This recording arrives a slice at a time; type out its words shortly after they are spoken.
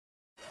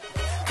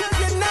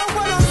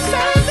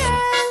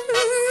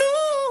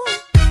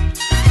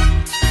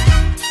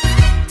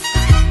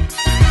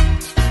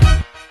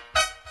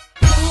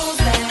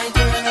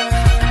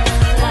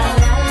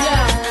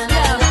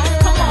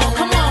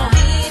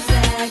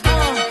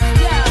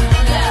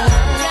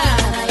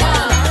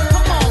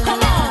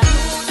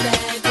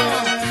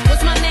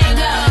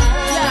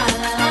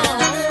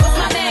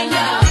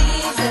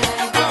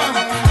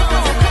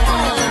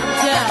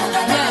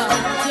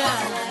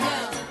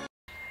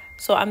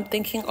I'm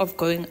thinking of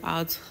going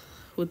out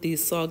with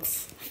these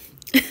socks.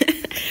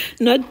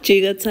 Not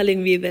Jika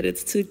telling me that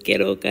it's too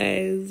ghetto,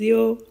 guys.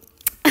 Yo.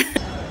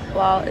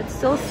 Well, it's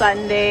still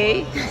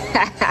Sunday.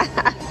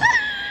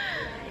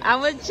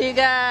 I'm with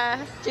Jika.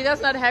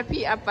 Jika's not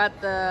happy about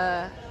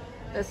the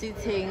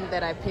seating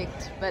that I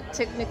picked, but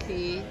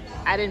technically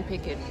I didn't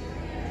pick it.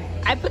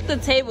 I picked the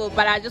table,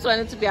 but I just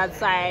wanted to be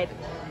outside.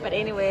 But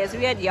anyways,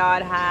 we at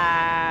Yard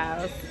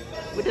House.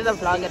 We did a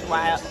vlog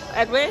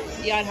at where?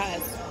 Yard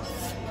House.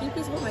 Can you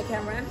please hold my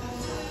camera?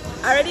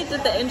 I already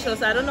did the intro,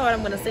 so I don't know what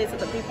I'm gonna say to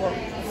the people.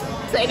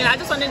 So anyway, I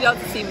just wanted y'all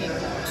to see me.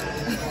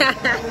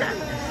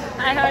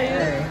 Hi, how are you?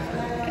 Hey.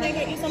 Can I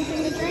get you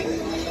something to drink?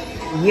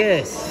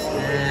 Yes.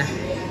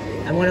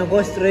 I'm gonna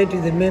go straight to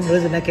the main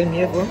reason I came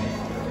here for.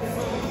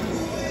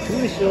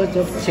 2 shots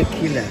of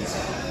tequila.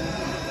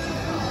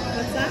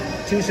 What's that?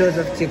 2 shots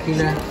of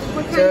tequila.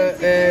 What kind So of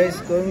tequila?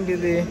 it's going to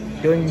be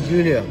Don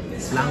Julio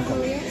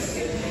Blanco.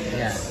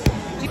 Yeah.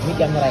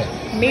 Medium rare.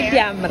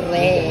 Medium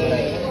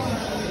rare.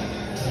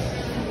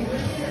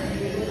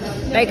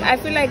 Like, I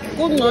feel like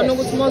order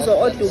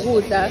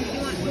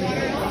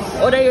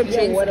your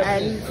drinks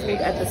and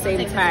food at the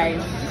same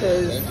time,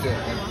 because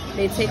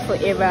they take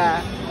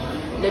forever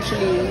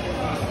literally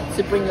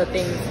to bring your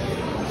things.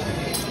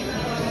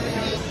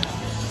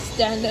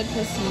 Standard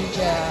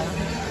procedure.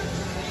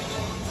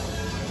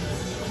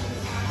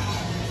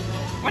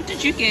 What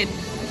did you get?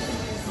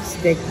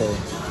 Steak bone.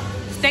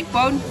 Steak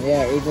bone?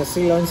 Yeah, it's a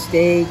sirloin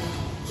steak,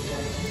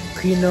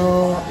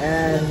 quinoa,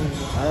 and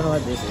I don't know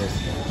what this is.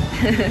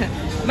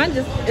 Man,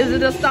 is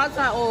it a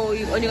starter or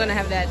you only gonna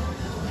have that?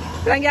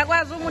 This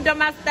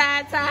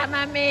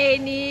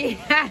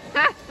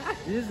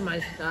is my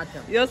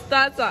starter. Your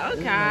starter, okay. This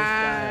is my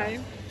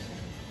starter.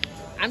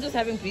 I'm just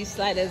having beef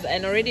sliders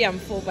and already I'm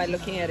full by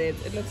looking at it.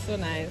 It looks so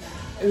nice.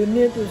 We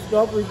need to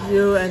stop with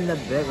you and the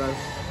burgers.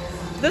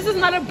 This is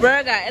not a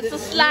burger, it's a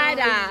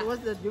slider.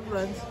 What's the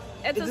difference?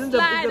 It's a the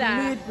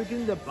slider. meat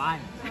between the bun.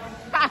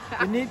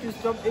 You need to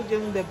stop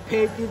eating the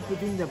patties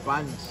between the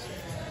buns.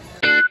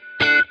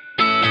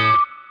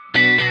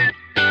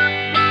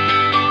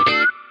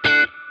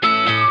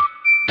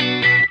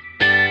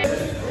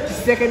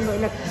 Second,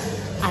 like,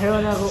 I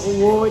don't want to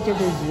watch it,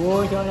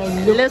 watch, I want to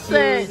look.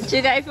 Listen,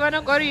 Jika, if you want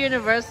to go to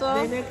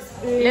Universal,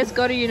 let's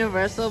go to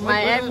Universal,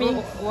 Miami.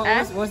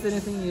 What's the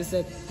next thing you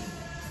said?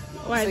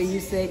 What? So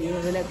you said you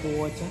don't like to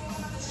watch it?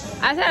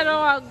 I said I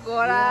don't want to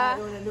go Yeah,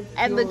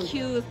 and the cute.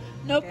 queues.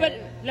 No, but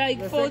like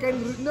The for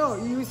second, no,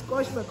 you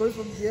squash my goes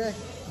from here.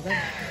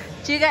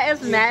 Jika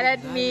is mad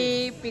at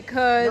me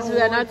because we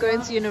are not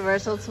going to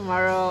Universal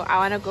tomorrow. I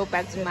want to go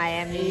back to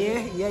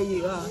Miami. Yeah,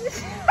 you are. You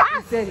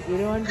said you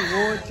don't want to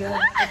watch it.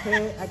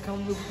 Okay, I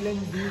come with plan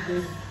B.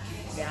 There's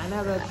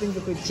another thing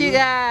you could do.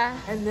 Jika.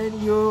 And then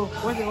you,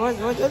 what was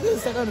the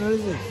second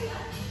reason?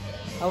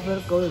 How far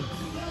it going?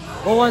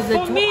 What was the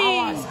For 2 me,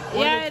 hours?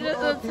 yeah, it is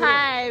the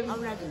time.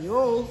 I'm like,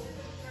 yo.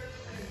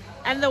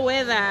 And the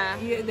weather.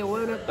 Yeah, the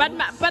weather.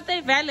 But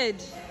they're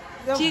valid.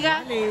 They're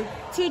Jika, valid.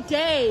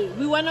 today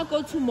we want to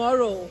go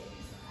tomorrow.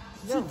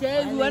 They're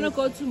Today we want to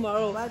valid. go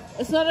tomorrow. But-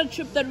 It's not a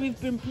trip that we've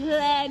been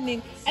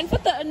planning. And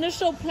but the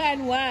initial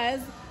plan was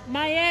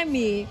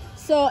Miami.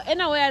 So in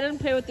a way, I didn't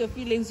play with your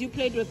feelings. You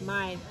played with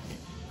mine.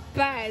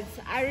 But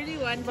I really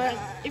want.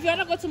 If you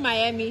want to go to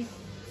Miami,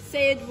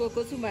 say it. We'll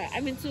go to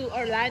to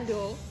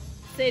Orlando.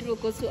 Say it. We'll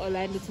go to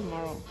Orlando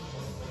tomorrow.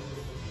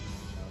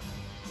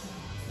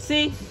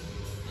 See.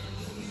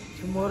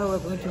 Tomorrow we're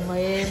going to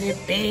Miami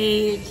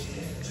Beach.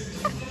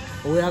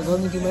 We are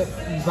going to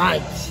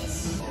Bite.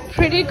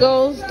 Pretty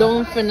girls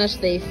don't finish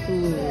their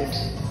food.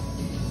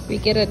 We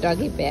get a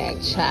doggy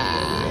bag,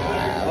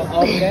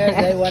 child. Okay,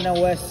 they want to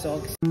wear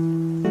socks.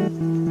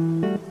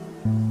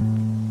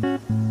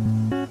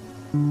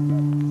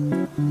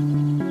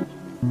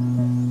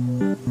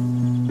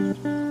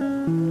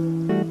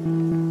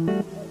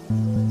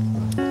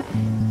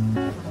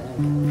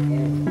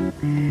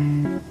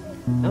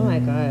 Oh my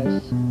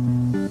gosh.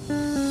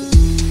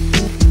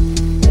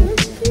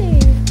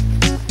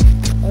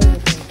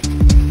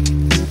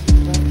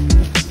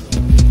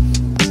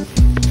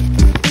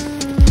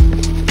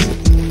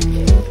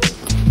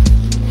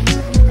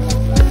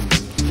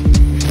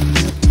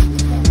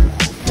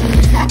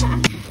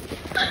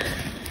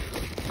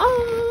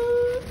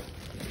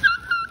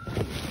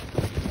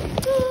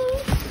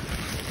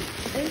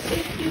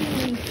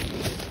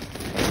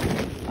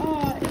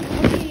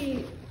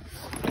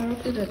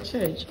 The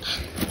church.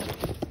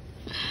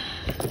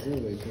 Today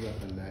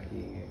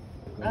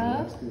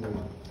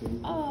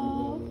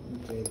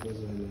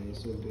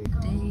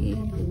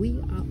we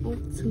are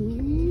off to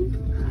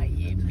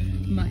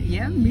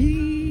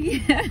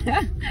Miami.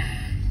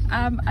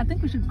 I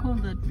think we should call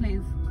the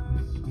place.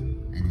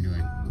 And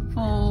what?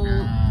 For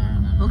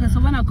okay,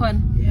 so when I call,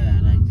 Yeah,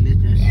 like let's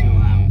just show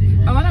up.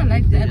 I wanna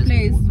like that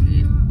place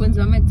when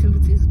some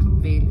activities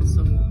available.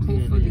 So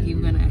hopefully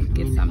we're gonna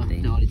get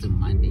something. No, it's a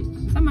Monday.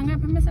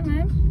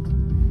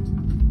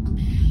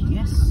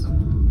 Yes.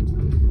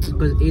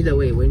 Because either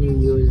way, when you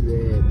use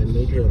the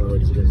metro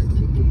road, it's gonna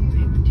take you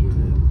back to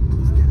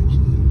this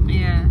direction.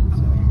 Yeah.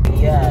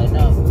 Yeah,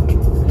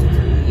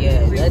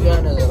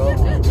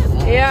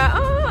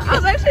 I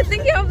was actually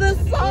thinking of this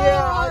song.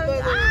 Yeah, I thought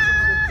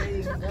that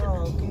was the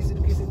no,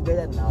 kiss it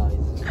better now.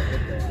 It's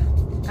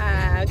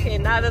better. Okay,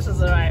 now this is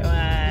the right one.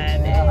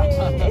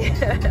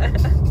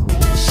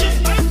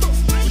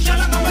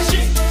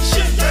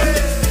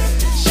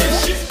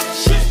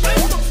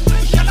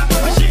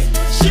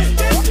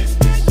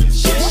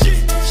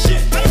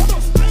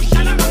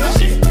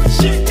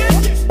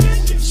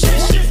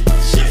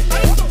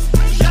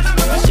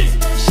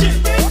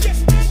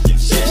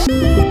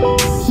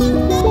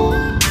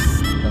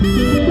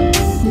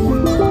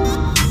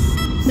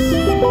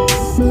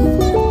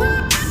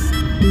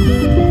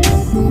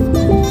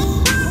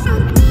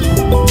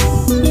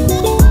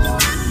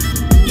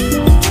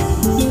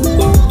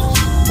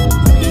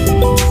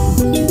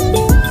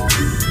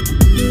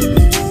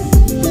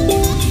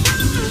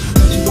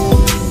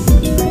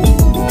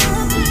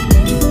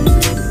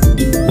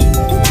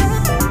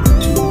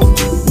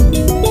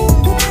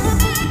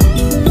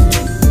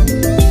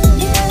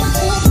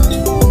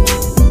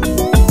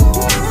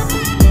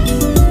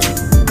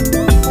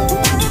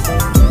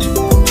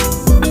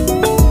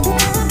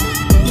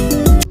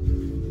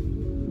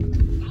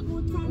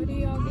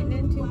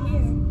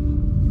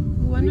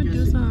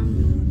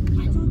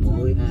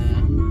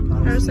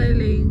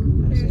 Parasailing.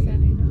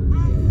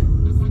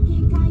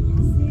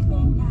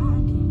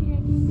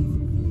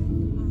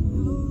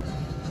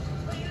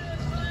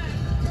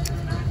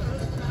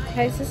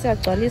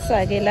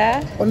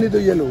 Only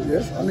the yellow,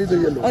 yes? Only the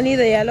yellow. Only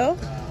the yellow?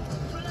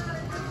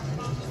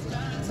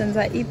 Since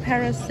I eat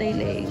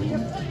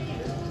parasailing.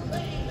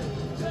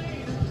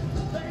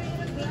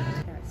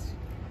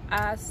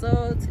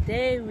 So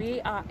today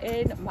we are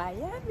in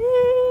Miami.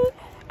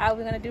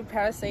 We're gonna do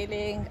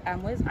parasailing.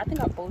 I think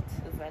our boat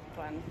is that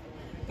one.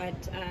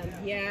 But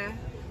yeah,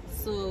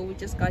 so we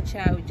just got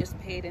here, we just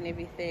paid and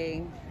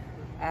everything.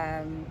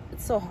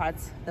 It's so hot,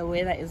 the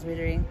weather is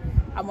withering.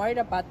 I'm worried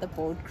about the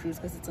boat cruise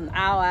because it's an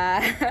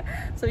hour.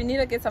 So we need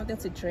to get something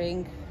to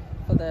drink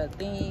for the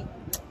thingy,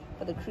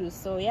 for the cruise.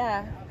 So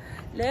yeah,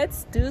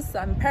 let's do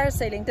some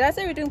parasailing. Did I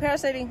say we're doing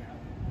parasailing?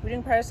 We're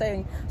doing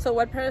parasailing. So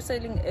what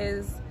parasailing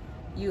is,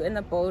 you in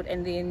the boat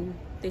and then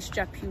they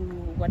strap you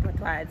what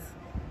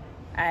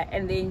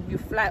and then you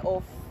fly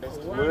off.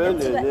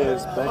 Really?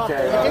 Yes, what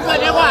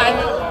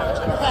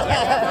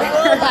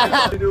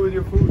did you do with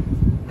your food?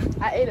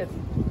 I ate it.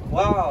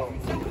 Wow.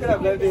 You could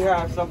have let me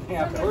have something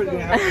afterwards. You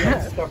didn't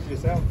have to stuff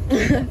yourself.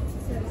 You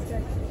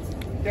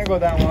can't go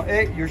down one.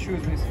 Hey, your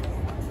shoes, miss.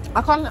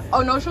 I can't.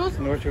 Oh, no shoes?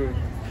 No shoes.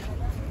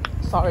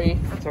 Sorry.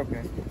 It's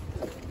okay.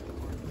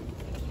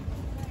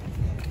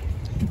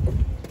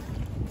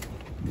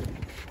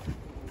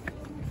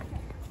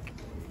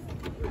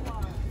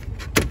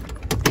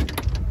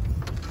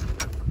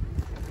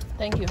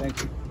 Thank you.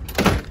 Thank you.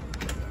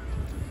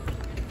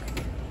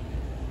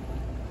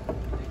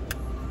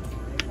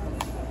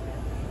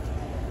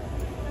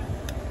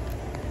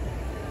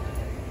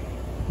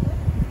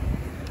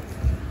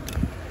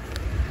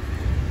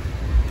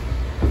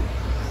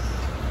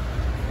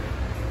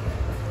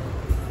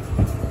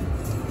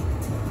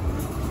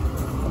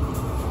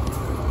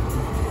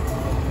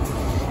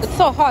 It's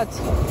so hot.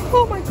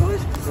 Oh my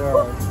gosh.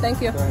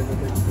 Thank you.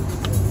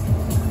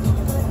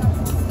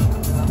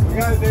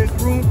 Guys, there's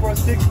room for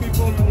 6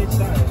 people on each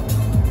side.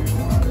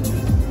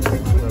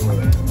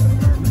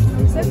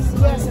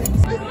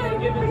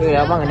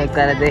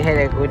 They had a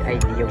good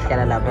idea.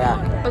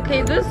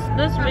 Okay, this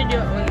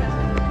video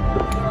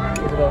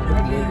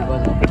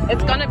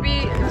it's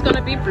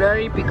gonna be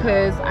blurry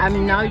because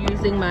I'm now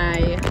using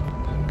my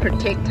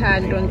protector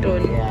and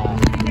don't.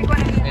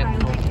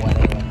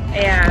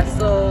 Yeah,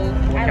 so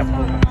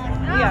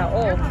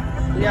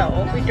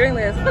we're doing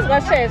this. What's my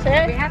shit,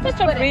 eh? We have to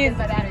breathe.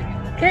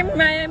 Came to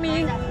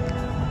Miami,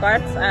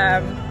 got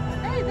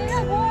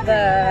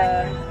the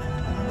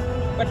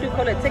what do you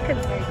call it,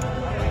 tickets.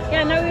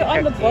 Yeah, now we're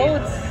on the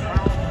boat.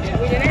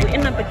 We're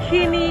in a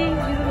bikini,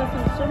 using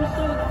some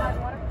swimsuit.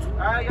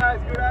 Alright guys,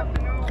 good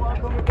afternoon,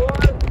 welcome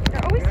aboard.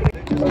 They're always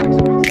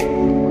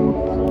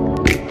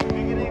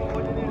Beginning,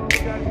 what you need to do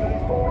guys,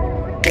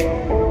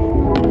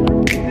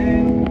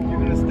 then you're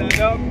gonna stand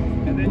up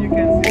and then you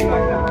can sit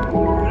like that.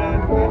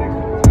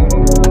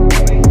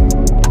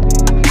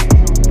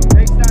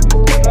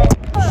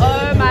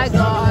 oh my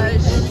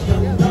gosh.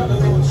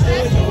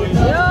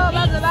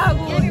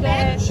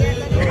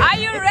 Are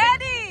you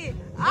ready?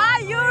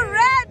 Are you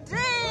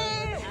ready?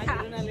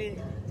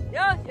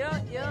 Yo.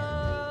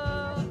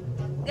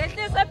 Get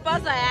this a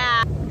buzzer.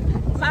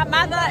 My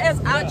mother is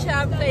out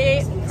here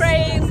playing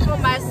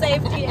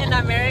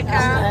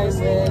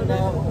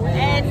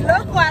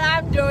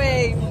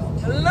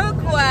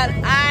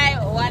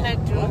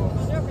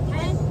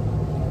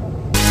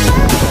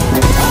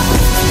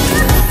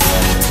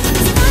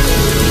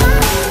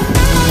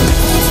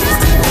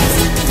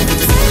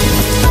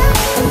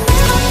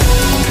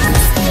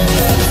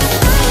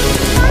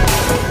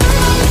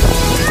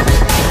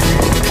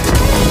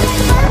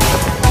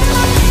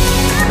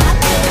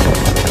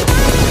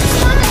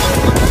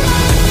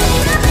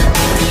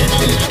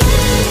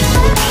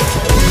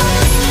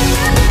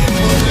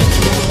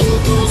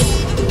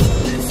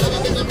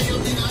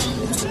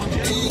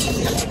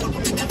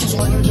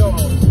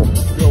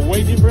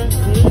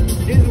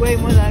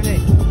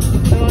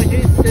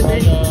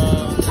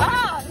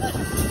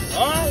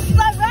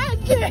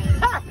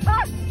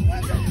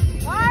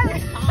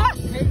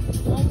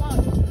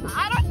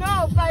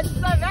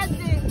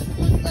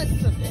I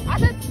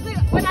said,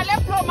 when I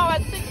left home, I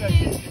was 60.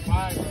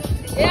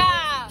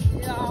 Yeah.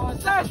 Yeah, I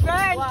was So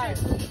great. Why?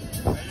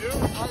 And you? I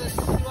was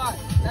 61.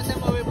 That's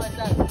time I weighed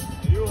myself.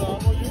 You, how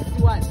much you?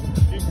 61.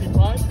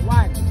 55?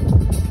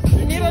 1.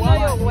 You need to know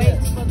your weight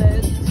for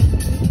this.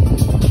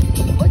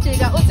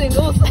 Jika,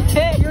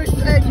 You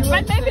said you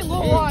but maybe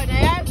go on,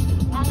 eh?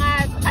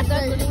 I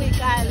don't know we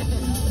can.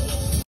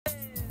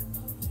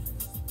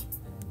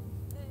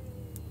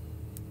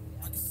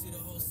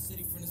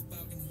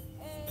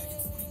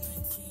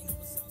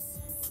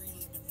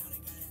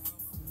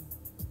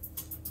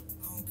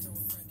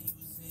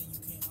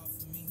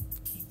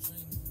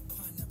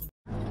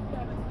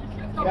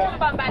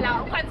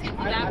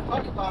 I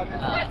thought about it.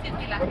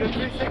 But the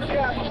 360,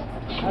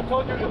 I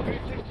told you the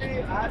 360,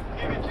 I had to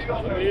give it to you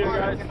on the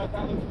car. I cannot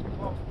download it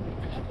before.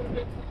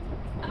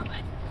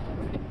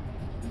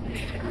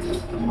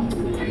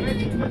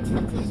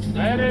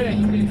 Ready?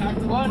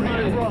 One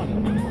minute run.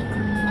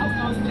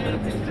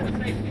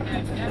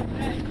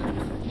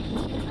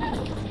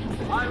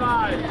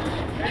 Bye-bye.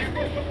 Can you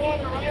put some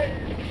water, right?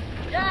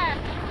 Yeah.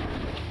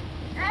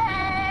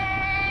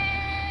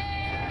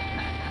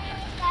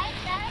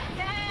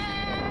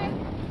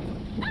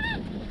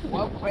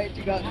 What weight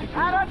you got? I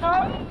don't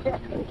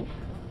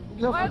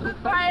know. Why is it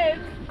crying?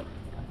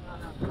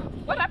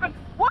 What happened?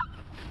 What?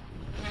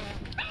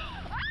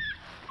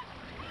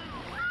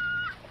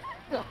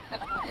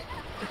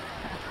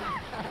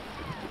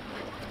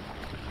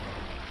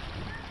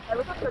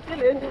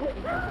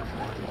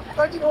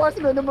 Don't you know what's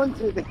in the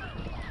mountain?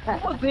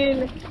 What's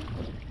in?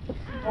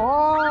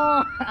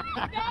 Oh!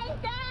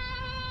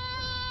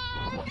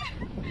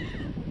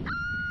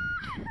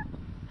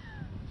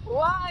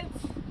 What?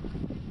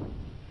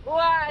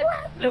 What?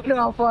 Look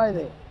how far it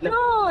is.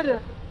 Look.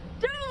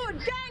 Dude,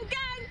 gang,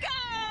 gang,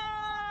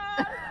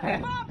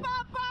 gang! Pop,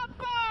 pop, pop,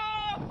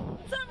 pop!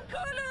 Some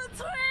cool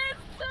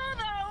twins to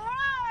the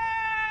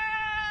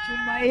world! To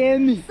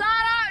Miami.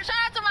 Shout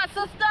out to my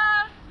sister.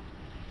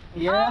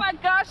 Yeah. Oh my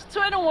gosh,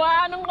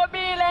 21,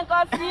 Ngobile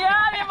Nkosi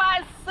yami, my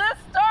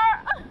sister.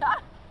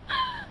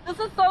 This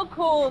is so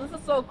cool. This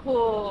is so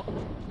cool.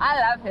 I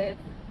love it.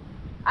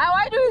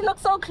 Why do we look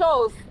so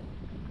close?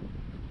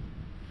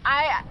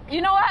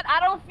 You know what? I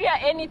don't fear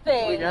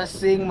anything. We're just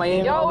seeing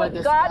Miami Yo, over with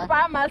the God sky.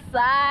 by my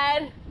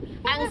side.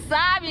 And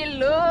Sabi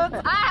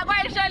looks.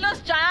 Why should I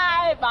lose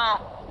jive?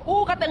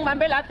 Ooh, kateng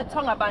mambela at the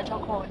tongue a bunch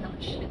of corner.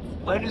 Shit.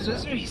 When is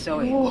this really so?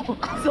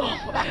 So,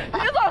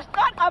 this was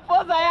stuck up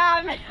for I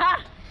am.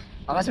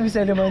 I must be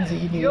selling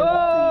Manzini. Yo!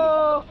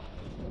 Oh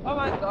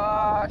my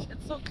gosh,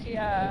 it's so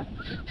clear.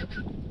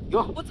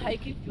 Yo! What's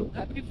hiking view?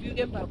 Happy view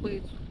game back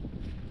way.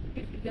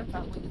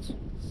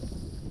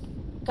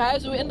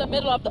 Guys, we're in the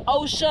middle of the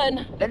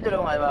ocean. Let the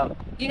long one.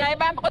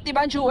 Ingayibamba kodwa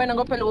ibanjwe wena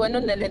ngophela wena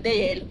unelente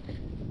yelo.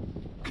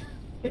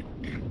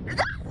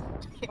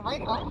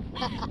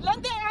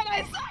 Lente yelo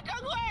ayisaka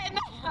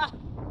kuwena.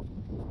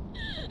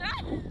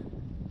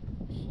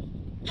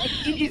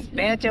 It is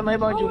better my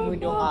body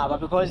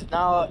because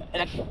now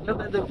like look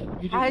at the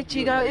video. Hi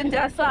Jika,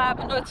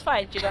 ngiyasaba. No, it's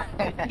fine Jika.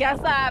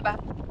 Ngiyasaba.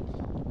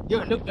 Yo,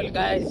 look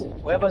guys,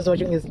 whoever's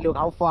watching this, look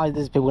how far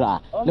these people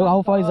are. Look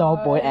how far is our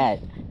boy at.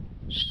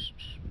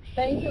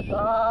 Thank you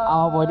God.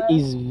 Our boy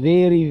is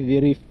very,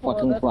 very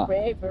fucking far.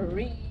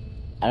 Bravery.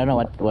 I don't know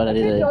what it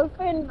is.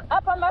 Dolphin,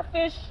 up on my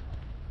fish.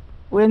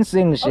 We're in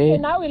Sing Shay.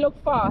 Okay, now we look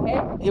far,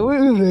 hey? Yeah,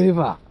 we're very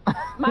far.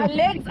 My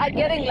legs are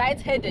getting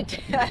lightheaded.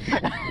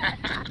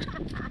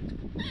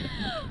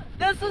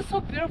 This is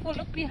so beautiful.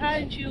 Look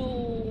behind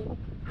you.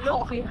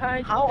 Look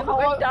behind you.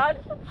 How down.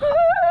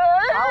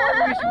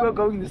 I wish we were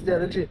going this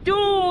direction.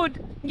 Dude,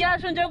 yeah,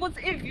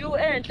 if you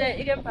ain't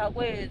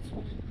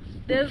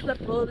there's the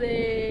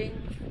building.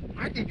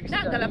 Where did you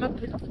Yes,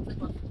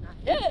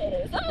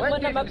 When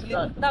did you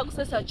start? now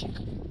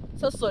Jika.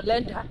 So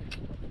Solenda.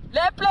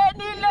 Le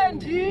plane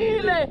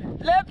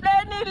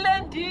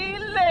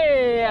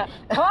landile.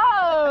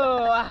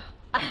 Oh.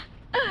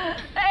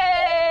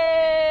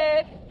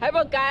 Hey,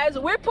 but guys,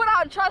 we put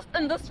our trust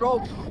in this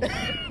rope.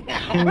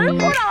 We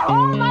put our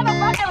whole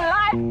motherfucking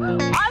life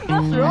on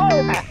this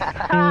rope.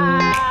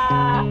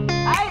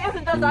 I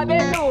isn't just a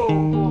bit low.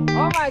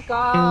 Oh my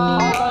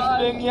god.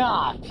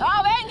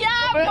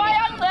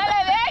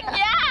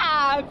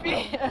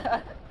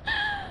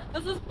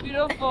 This is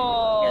beautiful.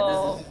 Yeah,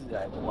 this is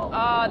like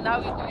wow. Now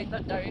we're going the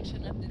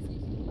direction of this.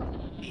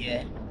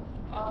 Yeah.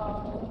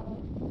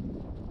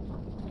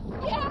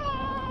 Yeah.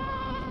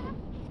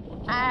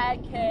 I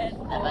can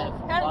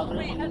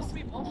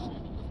hands-free motion.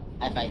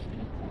 High five.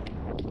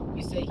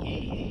 You say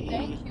hey.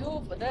 Thank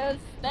you for this.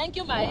 Thank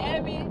you,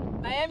 Miami.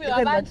 Miami, Look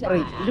at that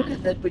bridge. Look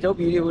at that bridge. How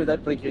beautiful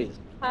that bridge is.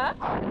 Huh?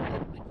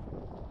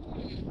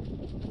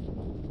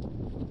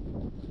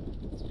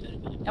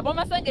 Yabo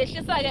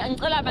masengehlisa ke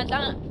ngicela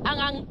bandla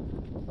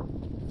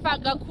angangifaka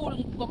kakhulu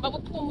ngoba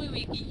kuphuma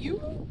iwiki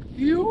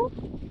you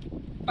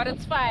but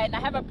it's fine. I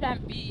have a plan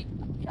B.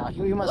 Yeah,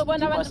 you must.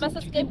 Ubona abantu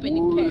basescamping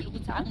kuphela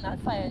ukuthi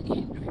anginasaya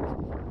into.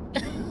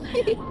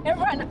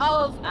 Everyone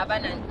else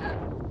abananda.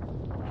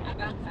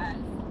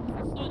 Abangazi.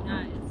 So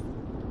nice.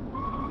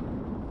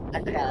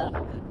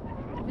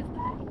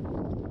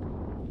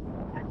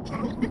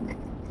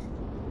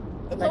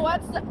 So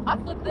what's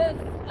after this?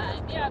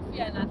 Yeah, I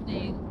fear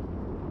nothing.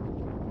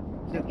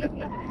 Look,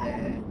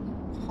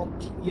 how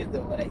cute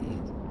though what I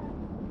eat.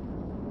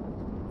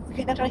 You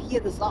can actually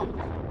hear the sound.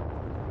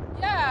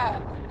 Yeah,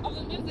 of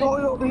the music.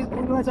 Oh, we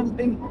want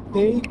something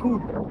very cool.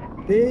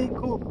 Very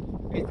cool.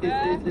 It's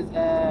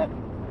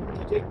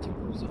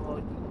detectives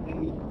or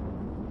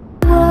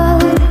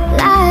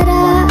Light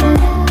up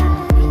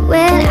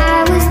when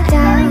I was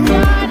down,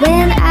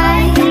 when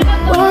I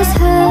was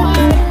hurt.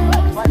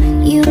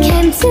 You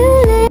came to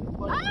live.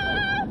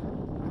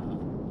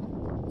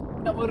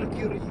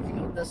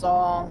 The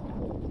song,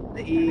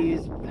 the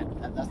ease,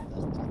 that's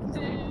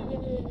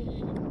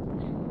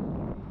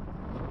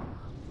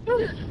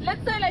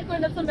Let's say like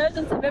when it's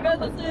emergency, maybe I'll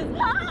just say,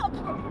 help!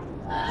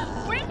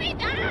 Bring me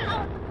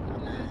down!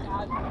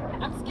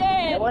 I'm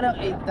scared.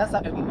 That's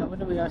happening.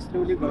 When we are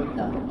slowly going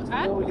down. We're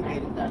slowly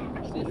getting down.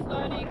 We're slowly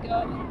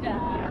going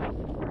down.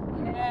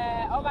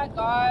 Yeah, oh my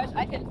gosh,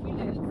 I can feel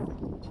it.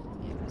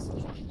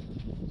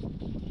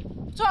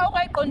 So how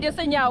I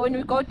condition when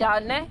we go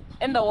down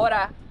in the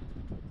water?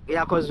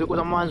 Yeah, because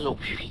the man's up.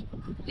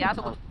 Yeah,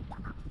 so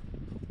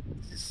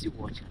See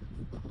water.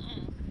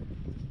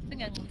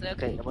 okay.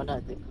 Okay, I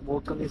wanna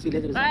walk on this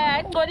later.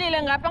 Ay,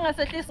 ngolile ngapha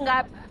ngasehlisi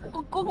ngapha.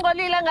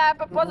 Kungolile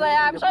ngapha phoza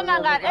yami. Shona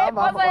ngani? Eh,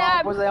 phoza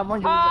yami. Phoza yami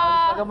manje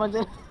uzafaka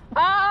manje.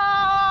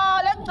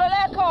 Ah,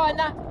 lekugcwele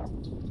khona.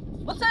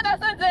 Uthanda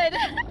senzeni?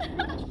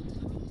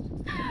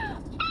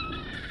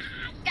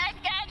 Gang.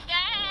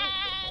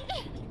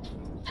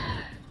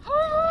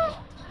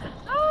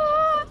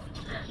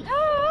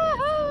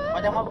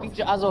 But I'm a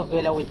picture as of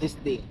Vela with this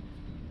thing.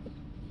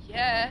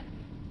 Yeah.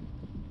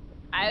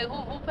 I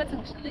will put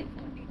some shit.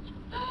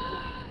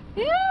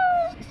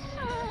 Yeah.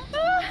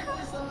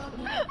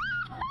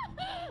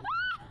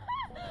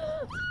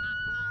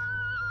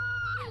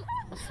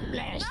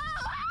 Splash.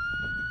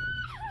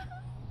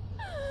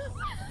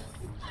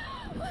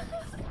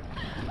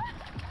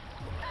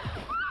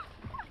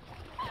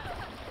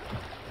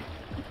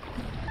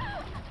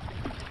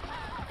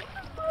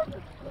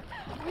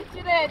 We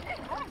did it.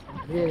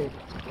 Yeah.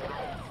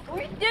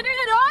 We did it.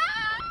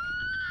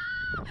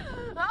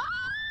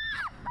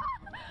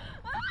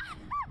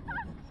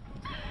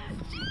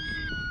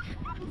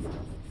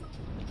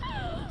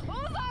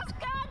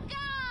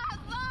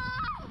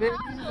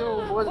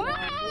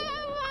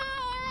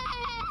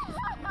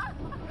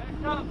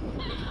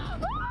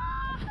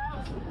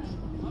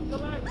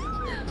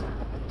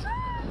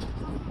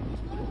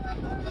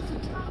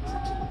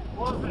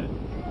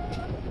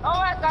 Oh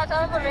my god, that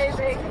was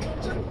amazing.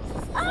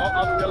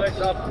 Up your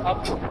legs, up.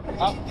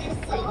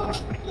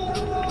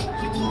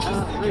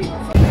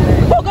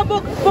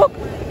 Book.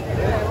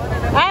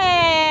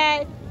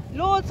 Hey,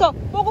 Lutho,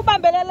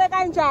 ukubambelele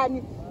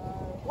kanjani?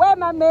 We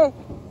mame.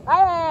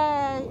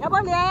 Hey,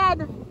 yabona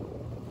yana.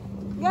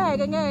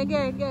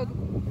 Ngeke.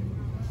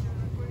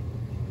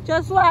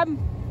 Just wami.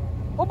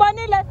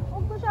 Ubonile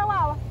ukucisha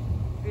wawa.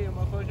 Hey.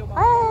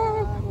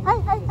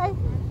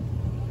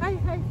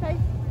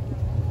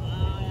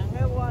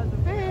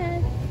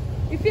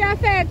 If you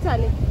affect it.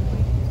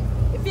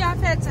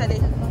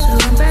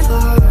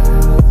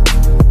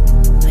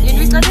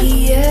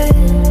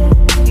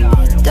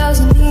 It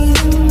doesn't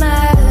even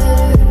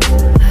matter.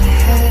 I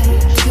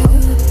had to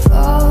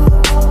fall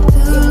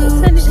to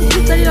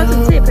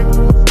lose it.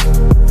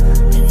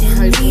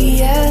 And in the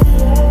end,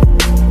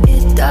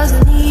 it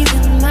doesn't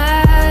even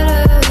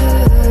matter.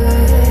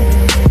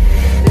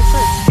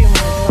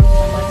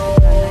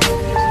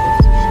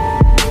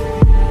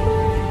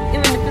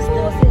 Even if it's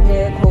still sitting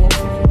there, cool.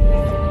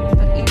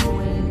 But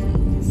anyway,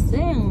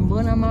 sing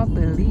Bonama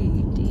Belidi.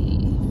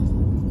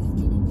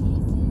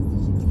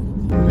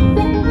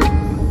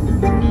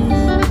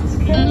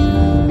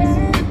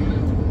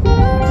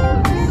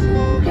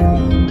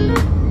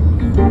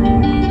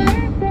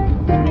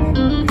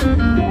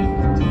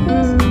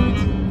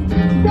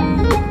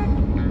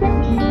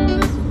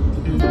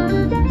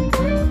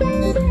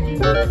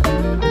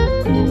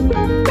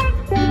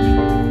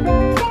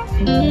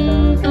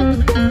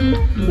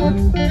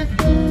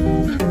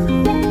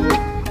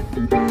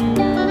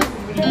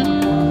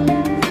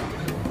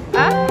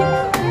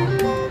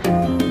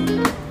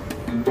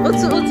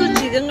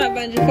 Jika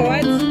ngabantu for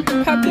what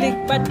public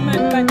but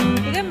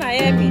jika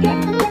Miami la.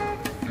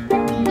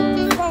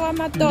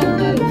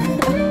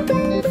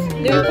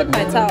 Let me put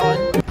my towel on.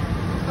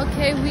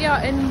 Okay, we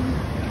are in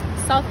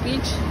South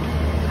Beach.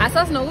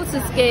 Asas no it's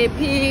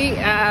escaping.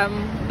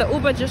 The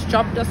Uber just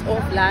dropped us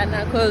off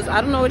Lana because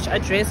I don't know which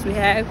address we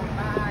have.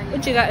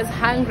 Jika is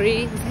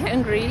hungry. He's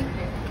hungry.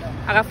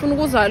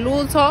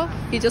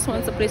 He just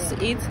wants a place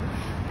to eat,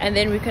 and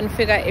then we can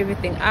figure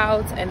everything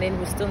out, and then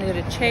we still need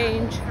to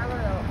change.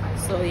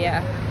 So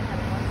yeah.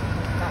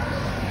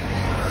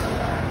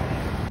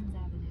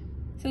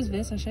 This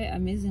is very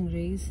amazing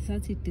race.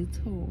 That's it.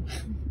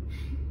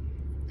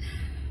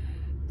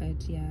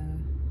 But yeah.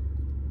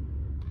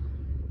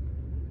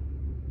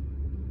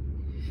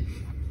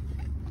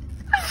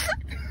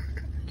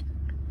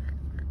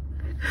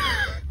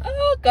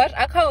 Oh gosh,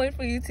 I can't wait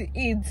for you to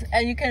eat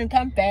and you can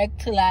come back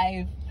to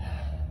life.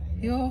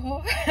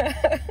 Yo.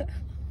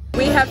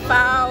 We have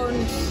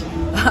found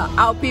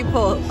our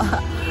people.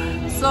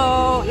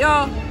 So,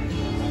 yo.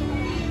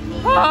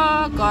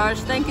 Oh gosh,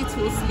 thank you,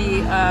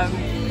 Tusley.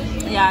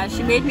 Yeah,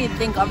 she made me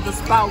think of the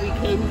spa we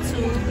came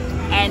to,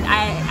 and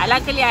I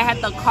luckily I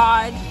had the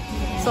card,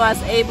 so I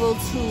was able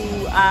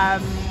to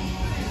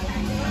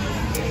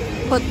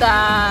put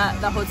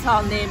the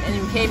hotel name,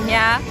 and we came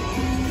here.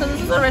 So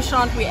this is the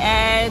restaurant we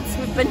at.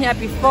 We've been here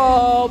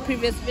before,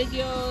 previous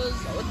videos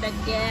with the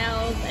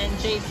girls and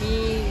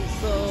JB.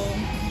 So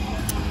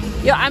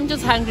yo, I'm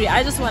just hungry.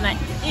 I just wanna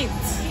eat.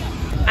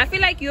 I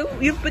feel like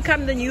you've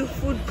become the new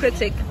food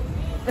critic.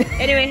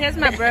 Anyway, here's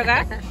my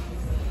burger.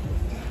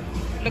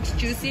 Looks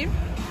juicy.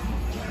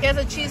 Here's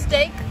a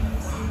cheesesteak.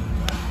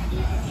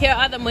 Here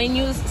are the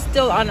menus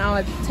still on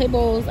our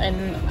tables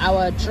and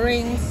our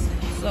drinks.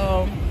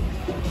 So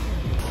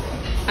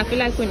I feel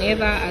like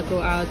whenever I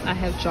go out I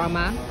have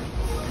drama.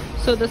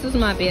 So this is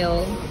my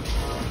bill.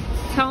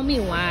 Tell me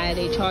why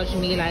they charge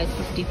me like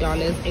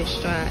 $50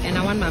 extra, and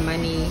I want my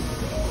money.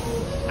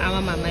 I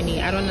want my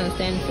money. I don't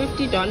understand.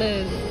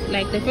 $50.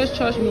 Like they first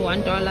charged me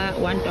 $1,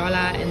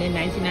 and then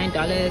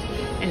 $99,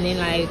 and then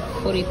like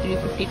 $43,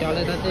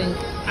 $50. I think.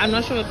 I'm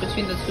not sure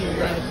between the two,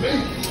 but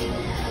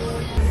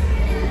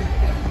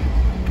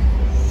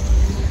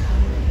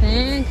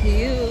thank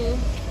you.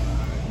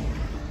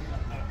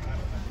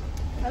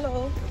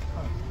 Hello.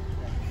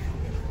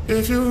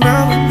 If you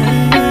ride with me,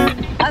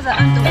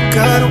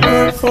 gotta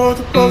work for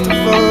the both of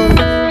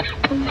us.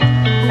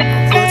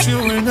 Put you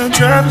in the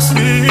driver's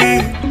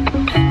seat.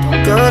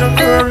 Don't gotta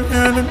hurry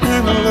in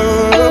the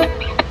love.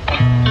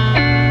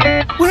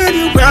 When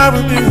you ride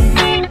with me,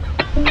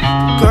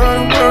 don't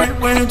gotta worry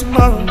when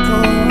tomorrow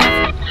comes.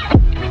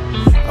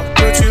 I'll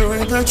put you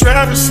in the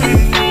driver's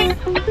seat.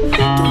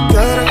 Don't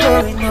gotta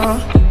hurry now,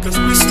 cause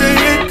we stay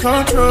in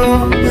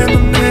control in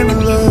the name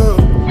of love.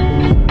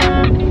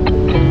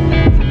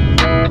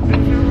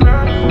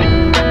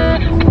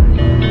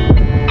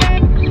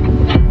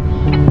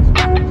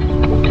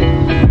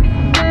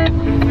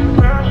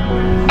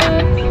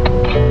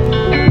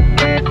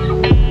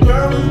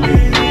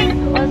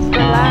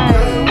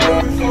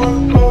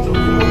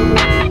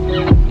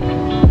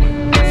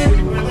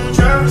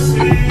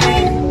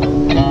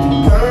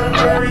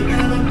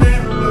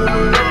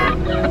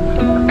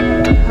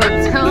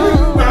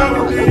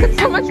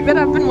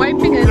 I've been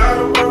wiping it.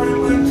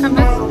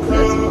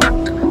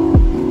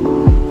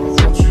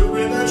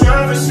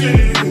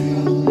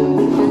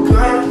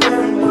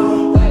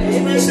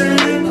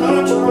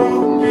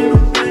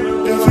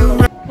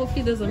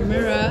 Hopefully there's a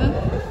mirror.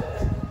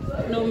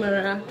 No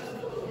mirror.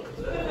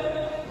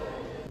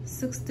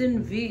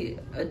 16V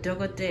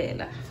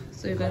Dogotela.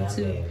 So you're going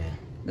to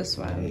this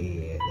one.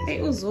 Hey,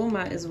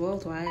 Uzoma is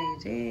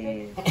worldwide.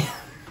 Hey.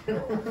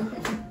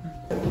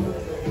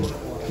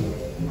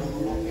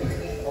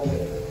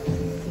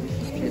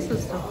 This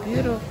is so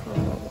beautiful.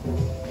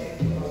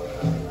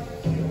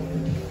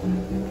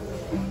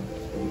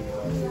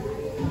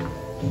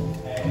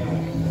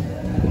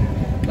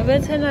 We're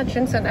going to turn our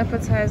drinks and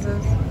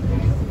appetizers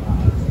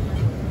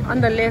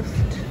on the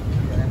left.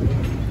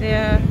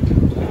 Yeah.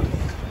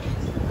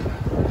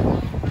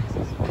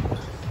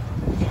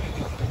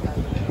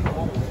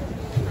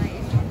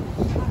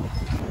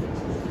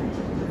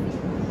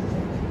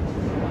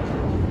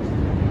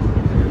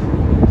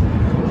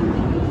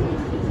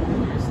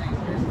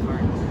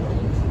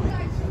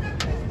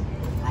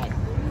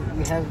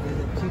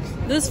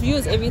 This view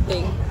is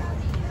everything.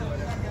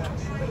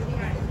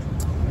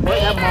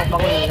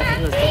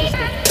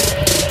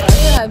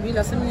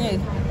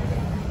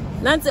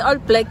 Nancy all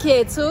black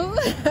here too.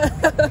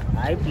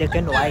 I black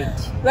and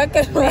white. Black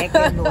and white. Black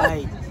and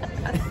white.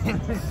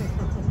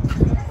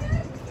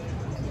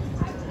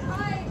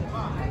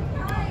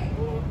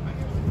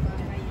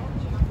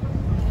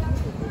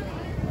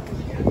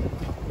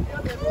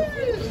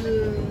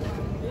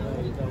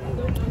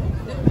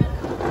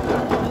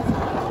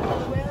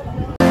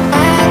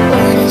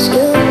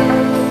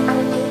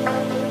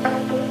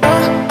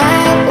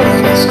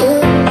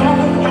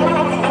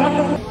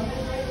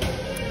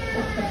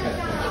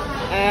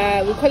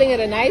 We're calling it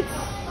a night.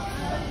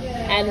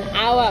 An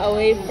hour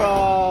away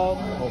from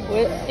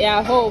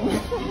home.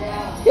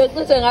 You're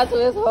pushing us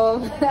with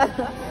home.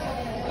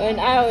 An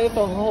hour away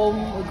from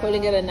home. We're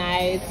calling it a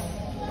night.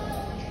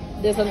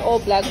 There's an all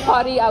black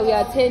party. Are we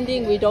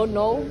attending? We don't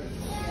know.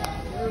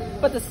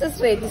 But the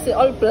sister rate, you see,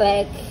 all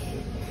black.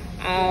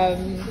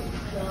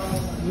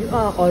 You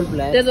are all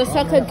black. There's a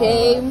soccer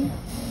game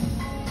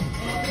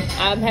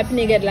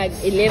happening at like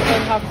 11,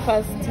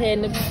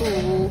 10:30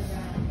 to.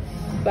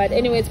 But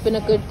anyway, it's been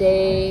a good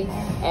day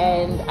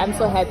and I'm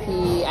so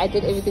happy. I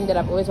did everything that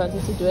I've always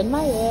wanted to do in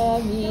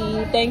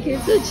Miami. Thank you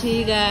to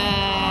Jika.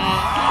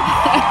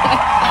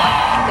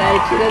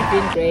 Jika's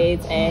been great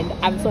and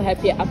I'm so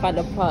happy I found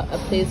a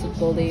place with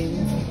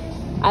buildings.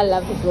 I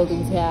love the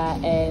buildings here,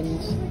 and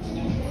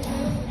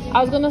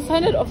I was gonna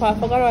sign it off. I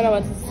forgot what I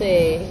wanted to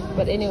say.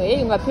 But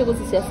anyway, my people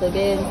to see us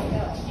again.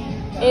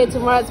 Hey,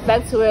 tomorrow it's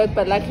back to work,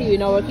 but luckily we're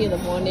not working in the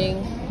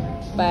morning.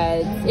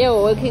 But yeah,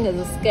 we're working as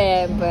a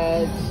scam,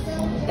 but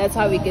that's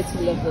how we get to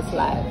live this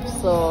life.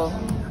 So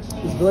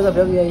It's because of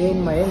we are here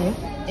in Miami.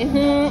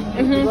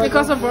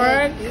 Because of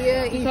work.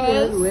 Yeah,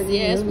 Because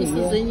yes,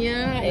 Mr.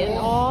 Zinya and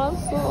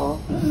also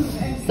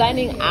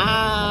signing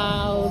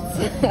out.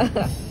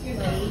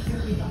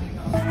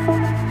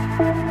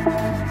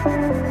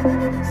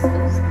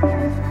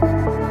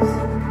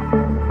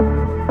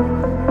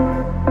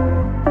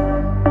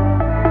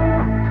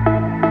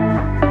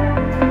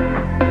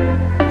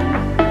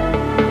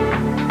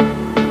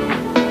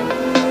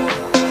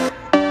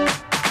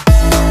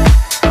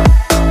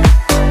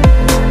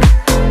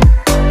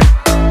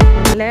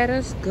 Let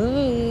us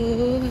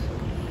go.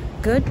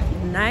 Good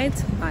night,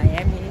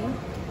 Miami.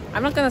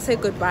 I'm not gonna say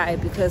goodbye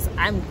because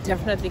I'm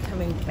definitely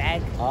coming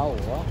back. Oh,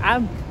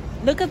 wow.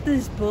 Look at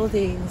these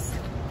buildings.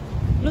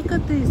 Look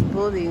at these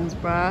buildings,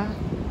 bruh.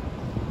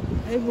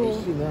 Hey, bro.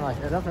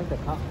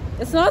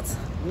 It's not?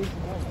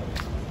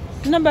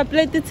 Number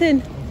plate it's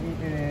in.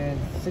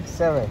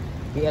 67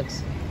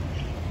 BX.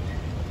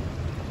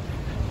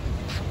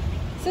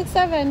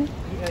 67.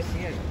 Yes,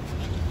 yes.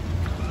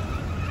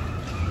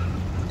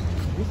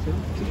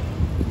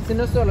 It's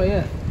in solo,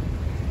 yeah.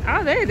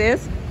 Oh, there it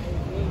is.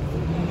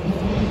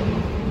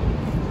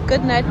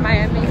 Good night,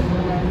 Miami.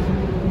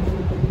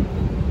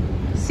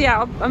 See,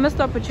 I missed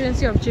the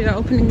opportunity of Jika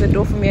opening the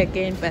door for me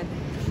again, but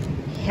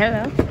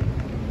hello.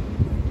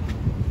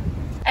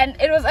 And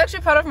it was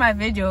actually part of my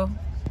video.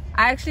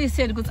 I actually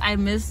said because I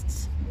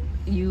missed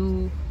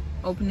you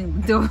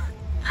opening the door.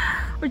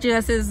 But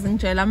Jika says,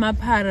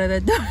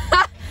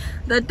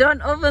 that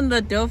don't open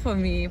the door for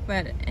me.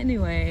 But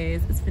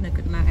anyways, it's been a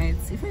good night.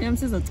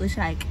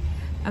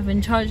 I've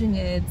been charging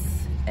it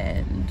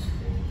and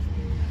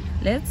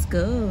let's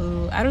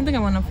go. I don't think I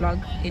want to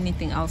vlog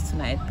anything else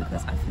tonight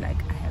because I feel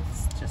like I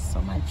have just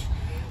so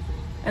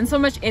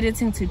much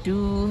editing to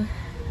do.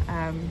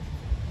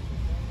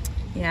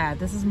 Yeah,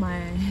 this is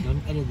my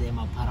Don't edit them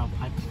apart.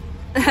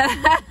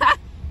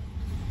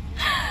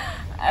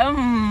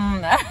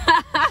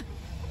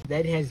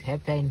 That has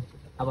happened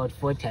about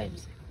 4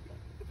 times.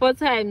 4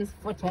 times.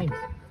 4 times.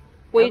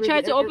 Well, you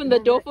tried to open the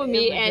door for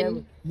me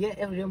and... Yeah,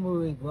 every time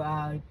we go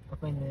out,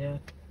 open the door,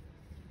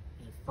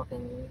 you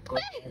fucking go.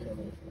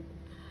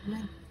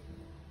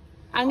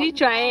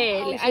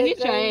 Angitshayele.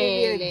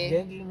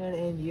 Gentleman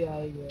and you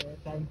are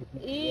trying to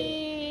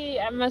be.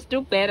 I must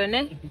do better,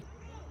 ne?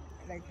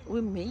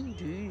 We made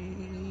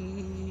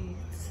it.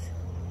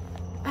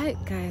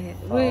 Okay,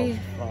 we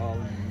From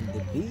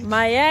the beach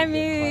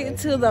Miami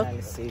to the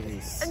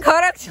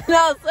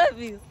correctional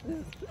service.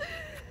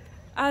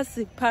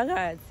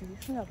 Asiphakathi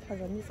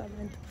singaphazamisa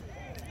abantu.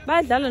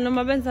 Badlala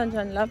noma benza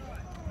njani lapha?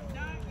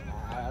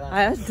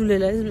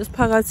 Ayadlulela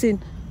esiphakathini.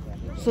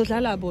 So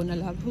dlala bona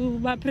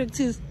lapho ba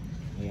practice.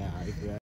 Yeah,